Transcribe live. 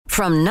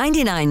From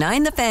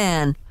 99.9 The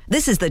Fan,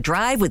 this is The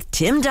Drive with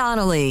Tim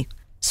Donnelly.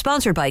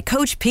 Sponsored by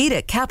Coach Pete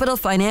at Capital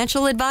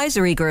Financial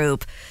Advisory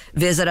Group.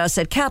 Visit us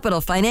at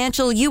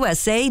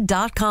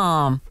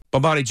capitalfinancialusa.com.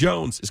 Bomani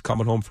Jones is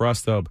coming home for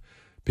us, though,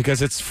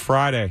 because it's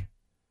Friday.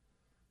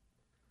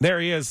 There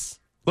he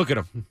is. Look at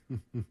him.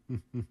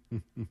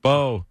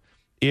 Bo,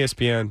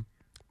 ESPN,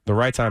 The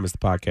Right Time is the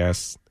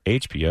podcast,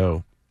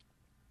 HBO,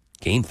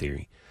 Game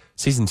Theory.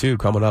 Season 2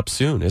 coming up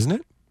soon, isn't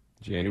it?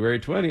 January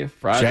 20th.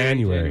 Friday,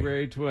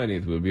 January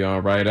 20th. We'll be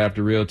on right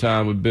after Real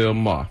Time with Bill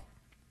Maher.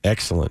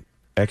 Excellent.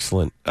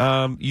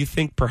 You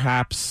think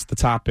perhaps the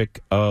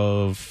topic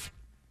of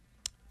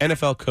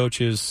NFL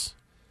coaches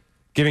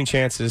giving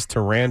chances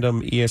to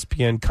random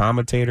ESPN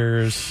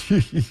commentators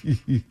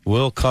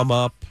will come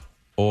up?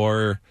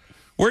 Or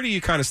where do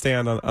you kind of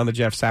stand on the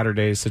Jeff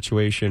Saturday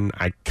situation?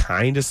 I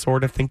kind of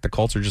sort of think the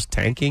Colts are just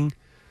tanking,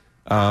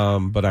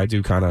 but I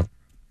do kind of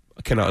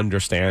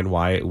understand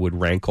why it would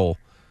rankle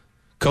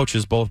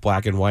coaches, both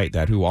black and white,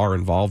 that who are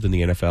involved in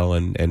the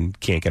NFL and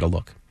can't get a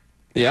look.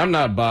 Yeah, I'm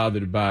not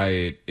bothered by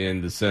it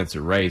in the sense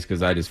of race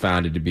because I just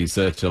found it to be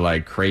such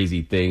a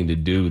crazy thing to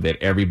do that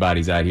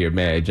everybody's out here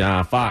mad.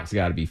 John Fox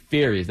got to be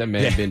furious. That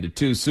man been to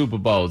 2 Super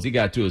Bowls. He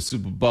got to a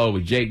Super Bowl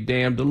with Jake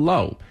Dam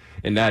DeLone.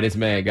 And now this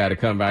man got to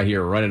come out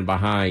here running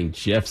behind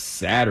Jeff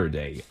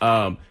Saturday.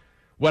 What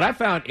I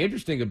found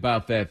interesting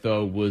about that,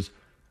 though, was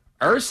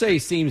Irsay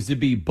seems to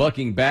be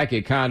bucking back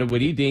at kind of what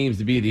he deems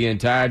to be the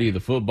entirety of the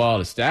football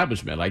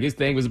establishment. His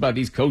thing was about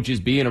these coaches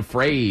being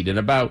afraid and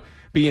about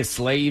being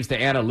slaves to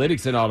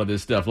analytics and all of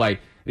this stuff.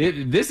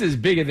 This is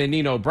bigger than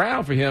Nino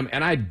Brown for him,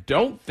 and I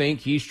don't think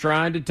he's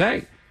trying to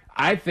tank.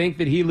 I think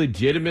that he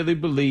legitimately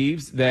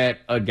believes that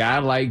a guy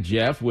like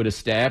Jeff with a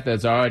staff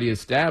that's already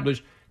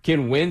established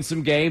can win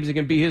some games and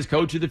can be his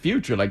coach of the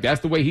future.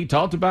 That's the way he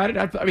talked about it.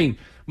 I mean,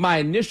 my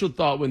initial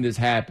thought when this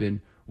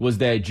happened was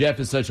that Jeff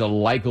is such a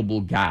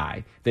likable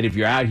guy that if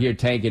you're out here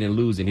tanking and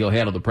losing, he'll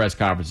handle the press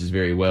conferences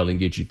very well and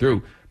get you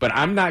through. But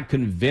I'm not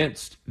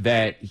convinced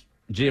that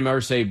Jim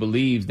Irsay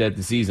believes that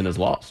the season is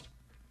lost.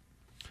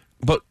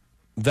 But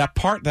that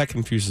part that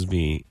confuses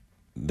me,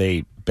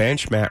 they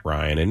bench Matt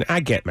Ryan, and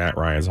I get Matt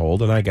Ryan's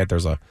hold, and I get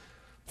there's a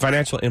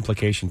financial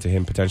implication to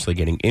him potentially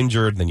getting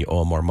injured, then you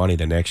owe him more money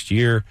the next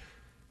year.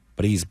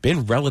 But he's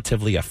been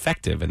relatively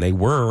effective, and they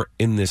were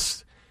in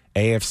this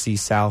AFC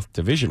South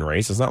division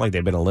race. It's not like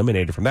they've been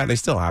eliminated from that. They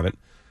still haven't.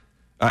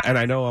 And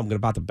I know I'm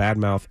about to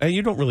badmouth. And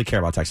you don't really care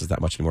about Texas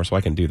that much anymore, so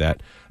I can do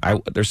that.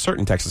 There's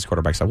certain Texas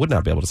quarterbacks I would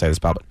not be able to say this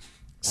about, but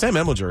Sam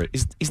Ehlinger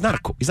he's not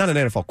an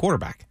NFL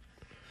quarterback.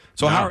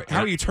 So how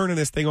are you turning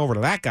this thing over to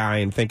that guy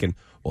and thinking,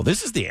 well,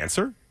 this is the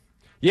answer?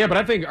 Yeah, but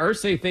I think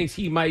Irsay thinks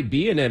he might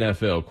be an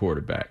NFL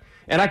quarterback.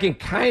 And I can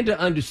kind of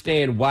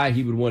understand why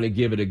he would want to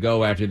give it a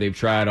go after they've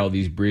tried all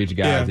these bridge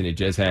guys and it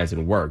just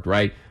hasn't worked,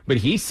 right? But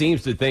he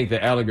seems to think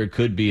that Ehlinger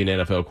could be an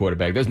NFL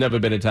quarterback. There's never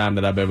been a time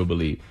that I've ever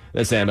believed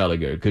that Sam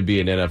Ehlinger could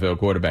be an NFL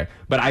quarterback.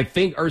 But I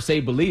think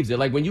Irsay believes it.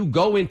 When you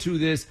go into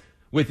this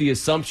with the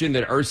assumption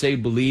that Irsay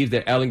believes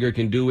that Ehlinger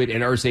can do it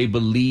and Irsay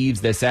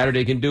believes that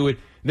Saturday can do it,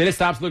 then it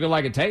stops looking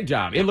like a tank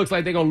job. It looks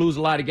like they're going to lose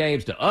a lot of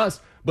games to us.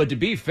 But to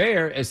be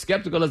fair, as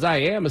skeptical as I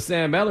am of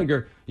Sam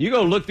Ehlinger, you're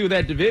going to look through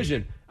that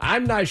division.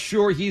 I'm not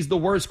sure he's the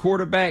worst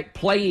quarterback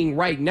playing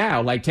right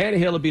now.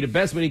 Tannehill will be the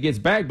best when he gets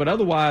back, but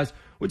otherwise,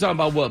 we're talking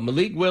about what?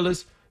 Malik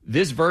Willis,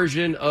 this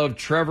version of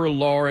Trevor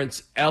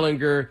Lawrence,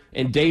 Ehlinger,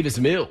 and Davis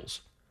Mills.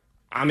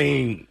 I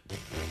mean,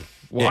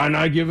 why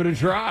not give it a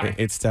try?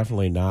 It's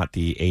definitely not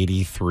the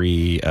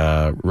 83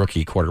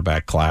 rookie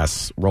quarterback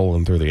class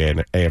rolling through the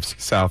AFC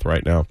South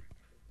right now.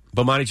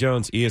 Bomani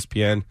Jones,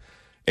 ESPN,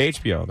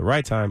 HBO. The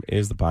Right Time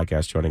is the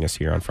podcast joining us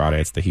here on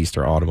Friday. It's the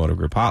Heister Automotive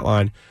Group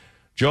Hotline.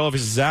 Joe Elvis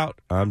is out.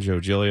 I'm Joe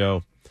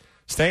Giglio.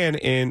 Staying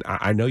in.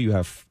 I know you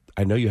have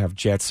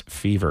Jets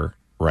fever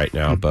right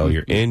now, Bo.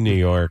 You're in New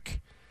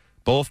York.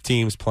 Both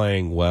teams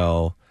playing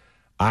well.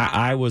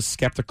 I was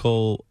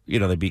skeptical.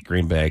 They beat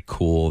Green Bay.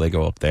 Cool. They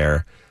go up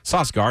there.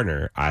 Sauce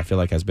Gardner, I feel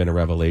like, has been a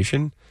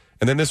revelation.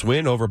 And then this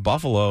win over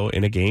Buffalo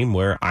in a game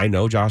where I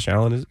know Josh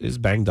Allen is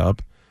banged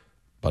up,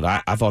 but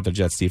I thought the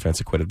Jets defense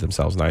acquitted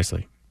themselves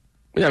nicely.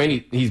 Yeah, I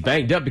mean, he's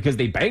banged up because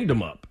they banged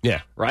him up.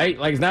 Yeah. Right?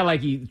 It's not like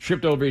he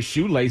tripped over his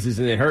shoelaces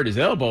and then hurt his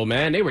elbow,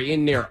 man. They were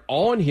in there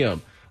on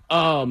him.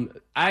 I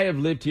have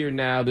lived here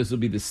now. This will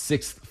be the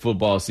 6th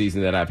football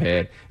season that I've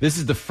had. This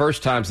is the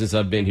first time since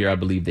I've been here, I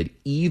believe, that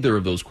either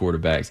of those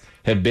quarterbacks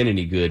have been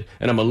any good.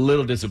 And I'm a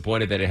little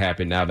disappointed that it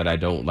happened now that I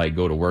don't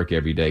go to work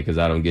every day because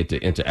I don't get to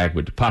interact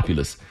with the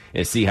populace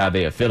and see how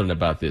they are feeling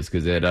about this.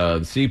 Because at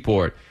the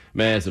Seaport,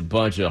 man, it's a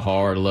bunch of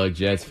hard luck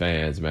Jets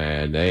fans,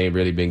 man. They ain't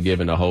really been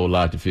given a whole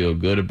lot to feel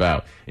good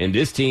about. And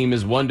this team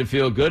is one to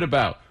feel good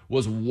about.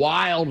 What's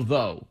wild,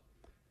 though,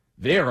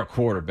 they're a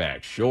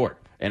quarterback short.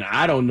 And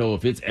I don't know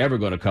if it's ever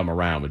going to come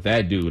around with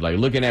that dude.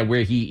 Looking at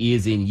where he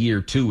is in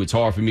year 2, it's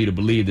hard for me to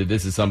believe that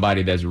this is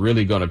somebody that's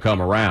really going to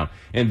come around.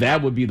 And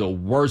that would be the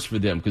worst for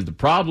them. Because the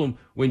problem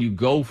when you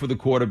go for the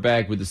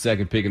quarterback with the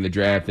second pick in the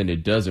draft and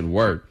it doesn't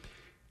work,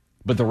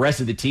 but the rest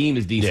of the team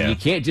is decent, you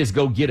can't just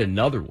go get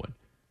another one.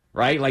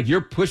 right? Like,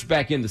 you're pushed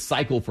back in the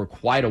cycle for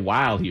quite a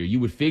while here. You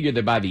would figure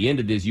that by the end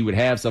of this, you would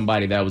have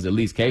somebody that was at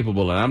least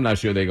capable, and I'm not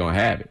sure they're going to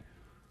have it.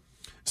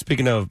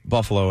 Speaking of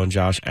Buffalo and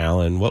Josh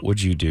Allen, what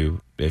would you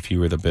do if you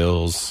were the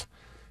Bills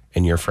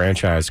and your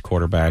franchise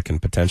quarterback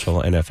and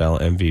potential NFL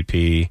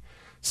MVP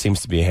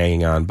seems to be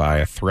hanging on by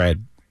a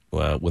thread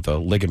with a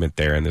ligament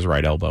there in his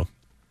right elbow?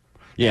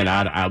 Yeah, and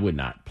I would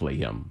not play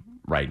him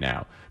right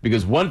now.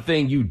 Because one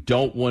thing you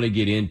don't want to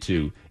get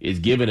into is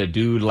giving a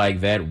dude like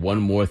that one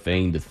more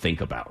thing to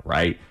think about,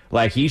 right?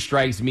 Like, he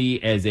strikes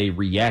me as a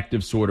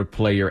reactive sort of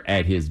player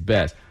at his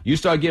best. You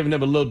start giving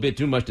him a little bit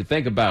too much to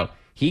think about,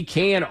 he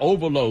can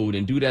overload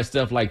and do that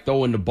stuff like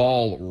throwing the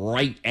ball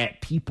right at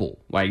people.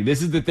 Like,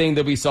 this is the thing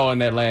that we saw in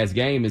that last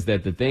game, is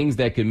that the things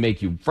that could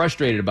make you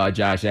frustrated about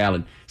Josh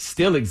Allen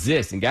still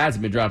exist. And guys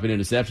have been dropping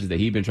interceptions that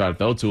he's been trying to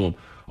throw to him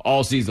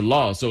all season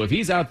long. So if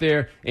he's out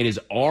there and his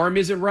arm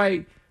isn't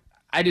right,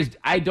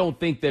 I don't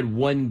think that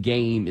one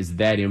game is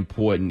that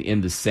important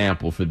in the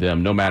sample for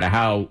them, no matter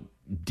how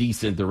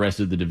decent the rest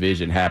of the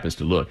division happens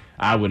to look.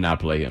 I would not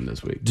play him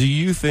this week. Do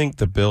you think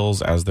the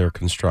Bills, as they're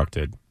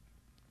constructed,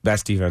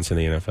 best defense in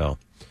the NFL,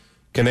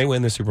 can they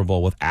win the Super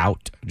Bowl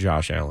without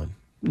Josh Allen?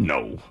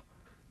 No.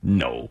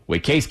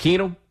 With Case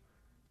Keenum?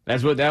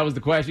 That was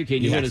the question.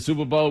 Can you win a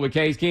Super Bowl with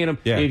Case Keenum?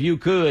 Yeah. If you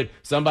could,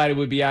 somebody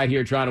would be out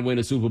here trying to win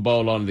a Super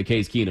Bowl on the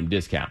Case Keenum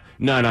discount.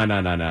 No.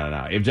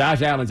 If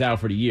Josh Allen's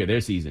out for the year,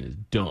 their season is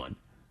done.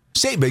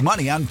 Save big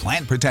money on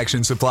plant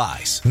protection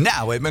supplies,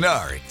 now at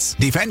Menards.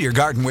 Defend your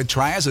garden with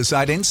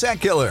Triazicide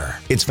Insect Killer.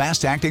 Its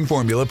fast-acting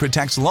formula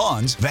protects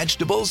lawns,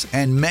 vegetables,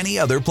 and many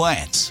other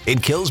plants.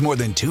 It kills more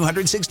than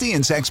 260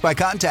 insects by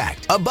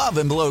contact, above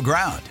and below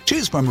ground.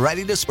 Choose from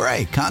ready to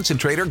spray,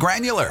 concentrate, or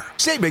granular.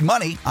 Save big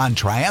money on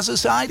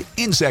Triazicide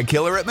Insect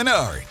Killer at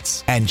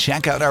Menards. And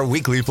check out our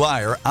weekly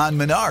flyer on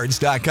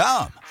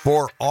Menards.com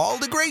for all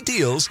the great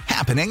deals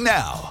happening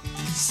now.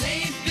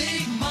 Save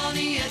big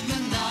money at Menards.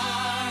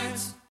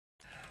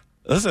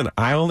 Listen,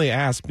 I only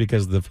ask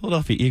because the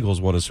Philadelphia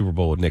Eagles won a Super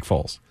Bowl with Nick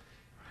Foles.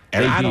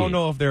 And I don't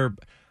know if they're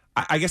 –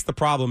 I guess the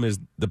problem is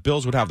the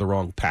Bills would have the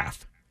wrong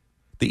path.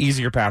 The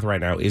easier path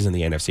right now is in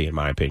the NFC, in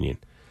my opinion.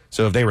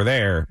 So if they were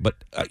there, but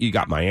you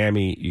got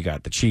Miami, you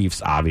got the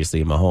Chiefs,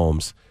 obviously,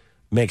 Mahomes,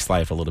 makes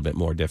life a little bit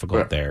more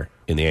difficult there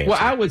in the AFC. Well,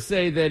 I would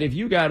say that if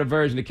you got a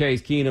version of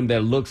Case Keenum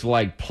that looks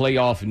like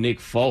playoff Nick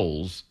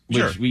Foles,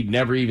 which we'd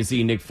never even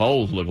seen Nick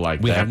Foles look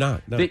like we have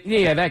not. No. That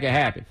could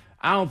happen.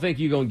 I don't think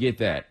you're going to get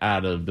that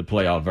out of the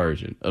playoff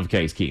version of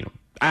Case Keenum.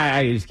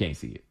 I just can't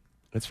see it.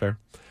 That's fair.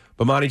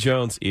 Bomani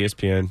Jones,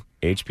 ESPN,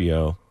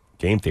 HBO,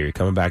 Game Theory,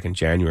 coming back in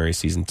January,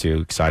 Season 2.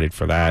 Excited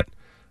for that.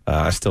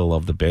 I still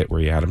love the bit where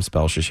you had him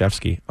spell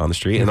Krzyzewski on the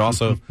street. And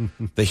also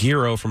the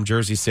hero from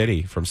Jersey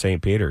City, from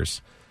St.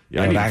 Peter's.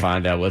 Yeah, I need to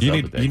find out what's up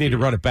with that. You need to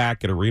run it back,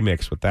 get a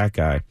remix with that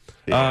guy.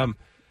 Yeah.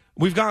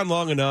 We've gone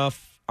long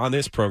enough, on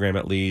this program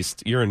at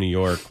least, you're in New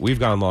York, we've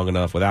gone long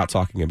enough without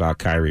talking about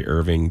Kyrie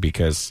Irving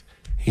because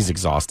he's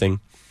exhausting.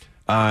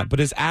 But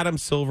is Adam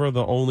Silver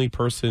the only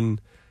person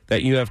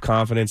that you have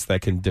confidence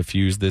that can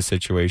diffuse this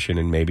situation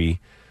and maybe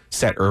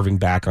set Irving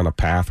back on a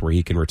path where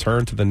he can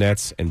return to the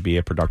Nets and be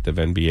a productive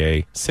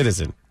NBA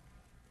citizen?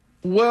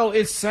 Well,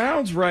 it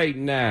sounds right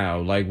now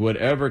like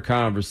whatever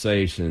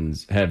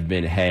conversations have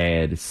been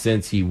had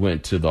since he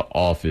went to the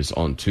office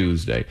on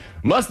Tuesday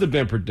must have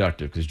been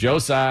productive, because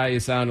Josiah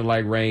sounded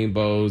like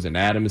rainbows and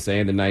Adam is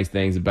saying the nice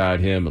things about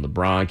him, and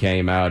LeBron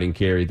came out and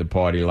carried the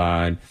party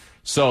line.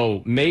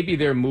 So maybe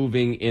they're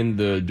moving in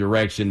the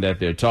direction that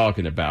they're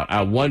talking about.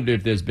 I wonder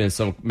if there's been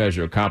some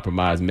measure of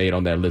compromise made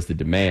on that list of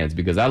demands,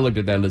 because I looked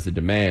at that list of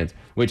demands,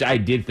 which I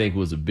did think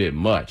was a bit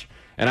much.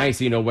 And I ain't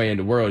see no way in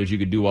the world that you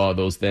could do all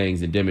those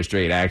things and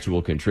demonstrate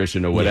actual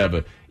contrition or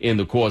whatever in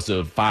the course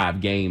of 5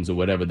 games or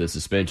whatever the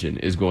suspension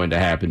is going to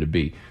happen to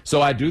be.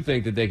 So I do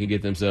think that they can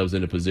get themselves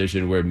in a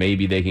position where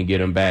maybe they can get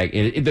them back.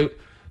 And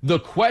the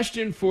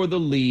question for the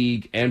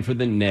league and for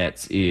the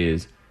Nets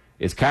is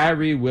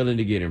Kyrie willing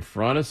to get in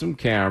front of some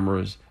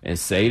cameras and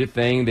say the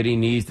thing that he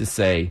needs to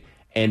say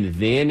and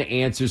then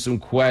answer some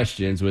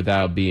questions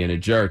without being a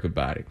jerk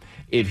about it?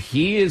 If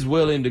he is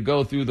willing to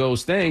go through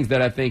those things,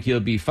 then I think he'll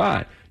be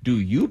fine. Do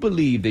you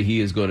believe that he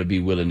is going to be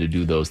willing to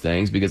do those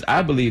things? Because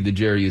I believe the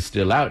jury is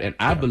still out, and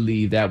I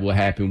believe that will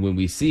happen when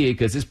we see it,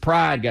 because his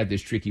pride got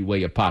this tricky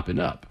way of popping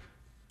up.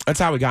 That's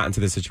how we got into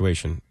this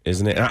situation,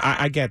 isn't it?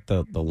 I get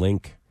the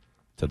link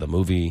to the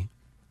movie.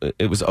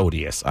 It was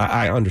odious.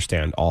 I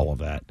understand all of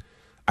that.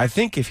 I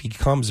think if he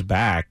comes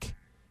back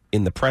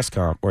in the press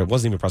comp, or it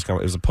wasn't even a press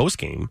comp, it was a post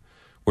game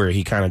where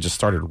he kind of just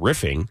started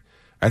riffing.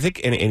 I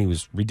think, and he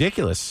was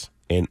ridiculous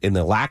in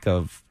the lack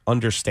of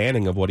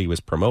understanding of what he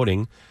was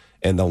promoting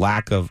and the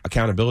lack of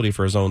accountability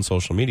for his own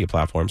social media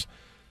platforms.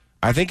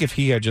 I think if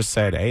he had just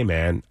said, hey,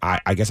 man,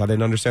 I guess I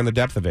didn't understand the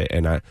depth of it,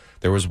 and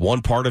there was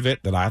one part of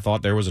it that I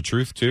thought there was a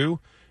truth to,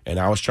 and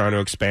I was trying to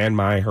expand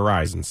my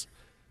horizons.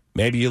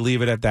 Maybe you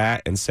leave it at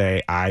that and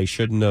say, I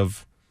shouldn't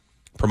have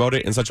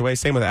promoted it in such a way.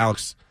 Same with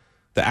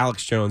the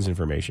Alex Jones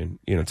information,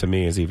 to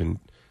me is even,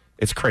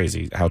 it's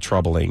crazy how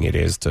troubling it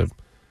is to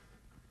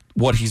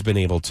what he's been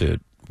able to,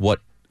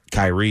 what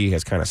Kyrie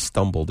has kind of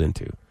stumbled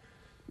into.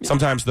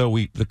 Sometimes, though,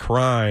 the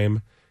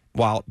crime,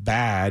 while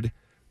bad,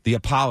 the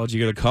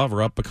apology or the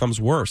cover-up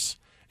becomes worse.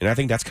 And I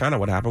think that's kind of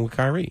what happened with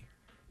Kyrie.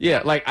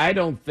 Yeah, like, I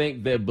don't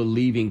think that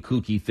believing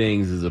kooky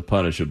things is a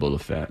punishable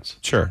offense.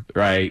 Sure.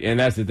 Right? And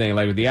that's the thing.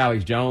 Like, with the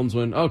Alex Jones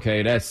one,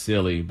 okay, that's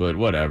silly, but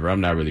whatever.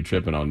 I'm not really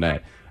tripping on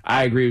that.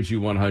 I agree with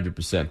you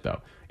 100%, though.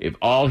 If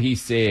all he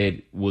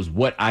said was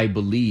what I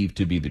believe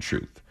to be the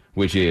truth,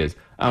 which is,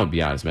 I'm going to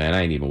be honest, man,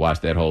 I ain't even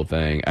watched that whole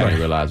thing. I didn't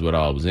realize what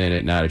all was in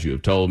it. Now that you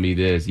have told me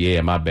this,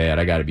 yeah, my bad.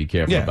 I got to be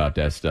careful about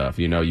that stuff.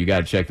 You know, you got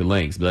to check the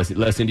links.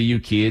 Listen to you,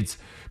 kids.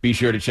 Be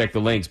sure to check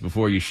the links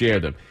before you share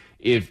them.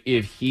 If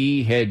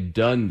he had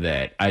done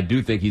that, I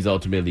do think he's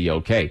ultimately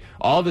okay.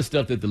 All the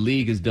stuff that the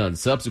league has done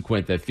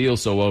subsequent that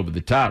feels so over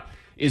the top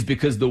is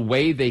because the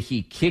way that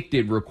he kicked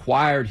it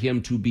required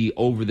him to be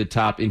over the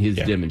top in his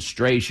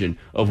demonstration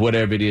of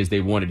whatever it is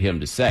they wanted him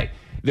to say.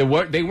 They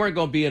weren't going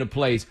to be in a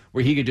place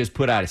where he could just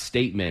put out a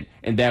statement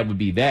and that would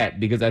be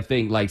that, because I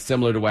think, like,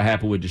 similar to what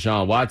happened with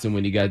Deshaun Watson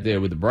when he got there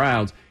with the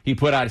Browns, he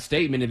put out a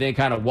statement and then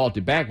kind of walked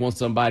it back once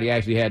somebody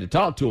actually had to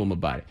talk to him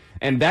about it.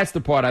 And that's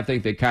the part I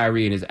think that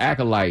Kyrie and his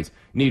acolytes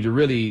need to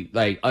really,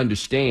 like,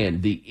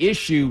 understand. The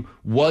issue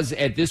was,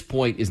 at this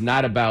point, is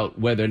not about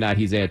whether or not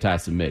he's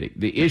anti-Semitic.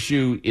 The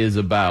issue is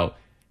about,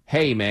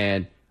 hey,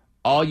 man,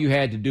 all you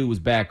had to do was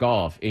back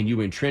off, and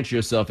you entrench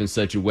yourself in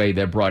such a way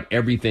that brought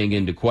everything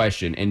into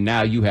question, and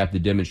now you have to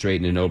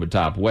demonstrate in an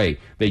over-top way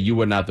that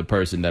you are not the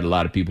person that a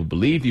lot of people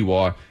believe you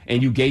are,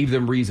 and you gave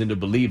them reason to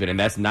believe it, and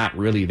that's not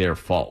really their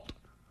fault.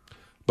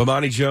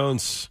 Bomani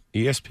Jones,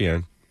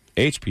 ESPN,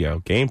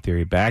 HBO, Game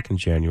Theory, back in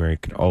January. You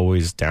can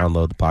always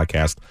download the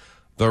podcast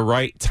the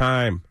right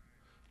time.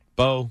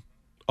 Bo,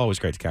 always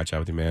great to catch up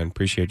with you, man.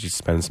 Appreciate you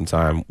spending some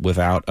time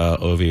without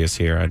Ovius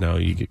here. I know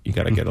you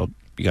got to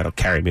you got to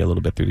carry me a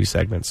little bit through these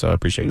segments, so I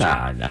appreciate you.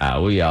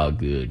 Nah, we all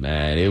good,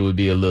 man. It would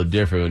be a little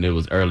different when it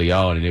was early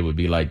on, and it would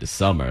be like the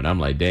summer, and I'm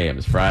like, damn,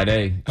 it's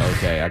Friday?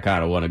 Okay, I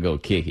kind of want to go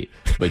kick it.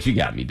 But you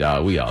got me,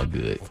 dog. We all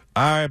good.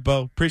 All right,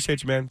 Bo.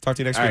 Appreciate you, man. Talk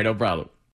to you next week. All right, no problem.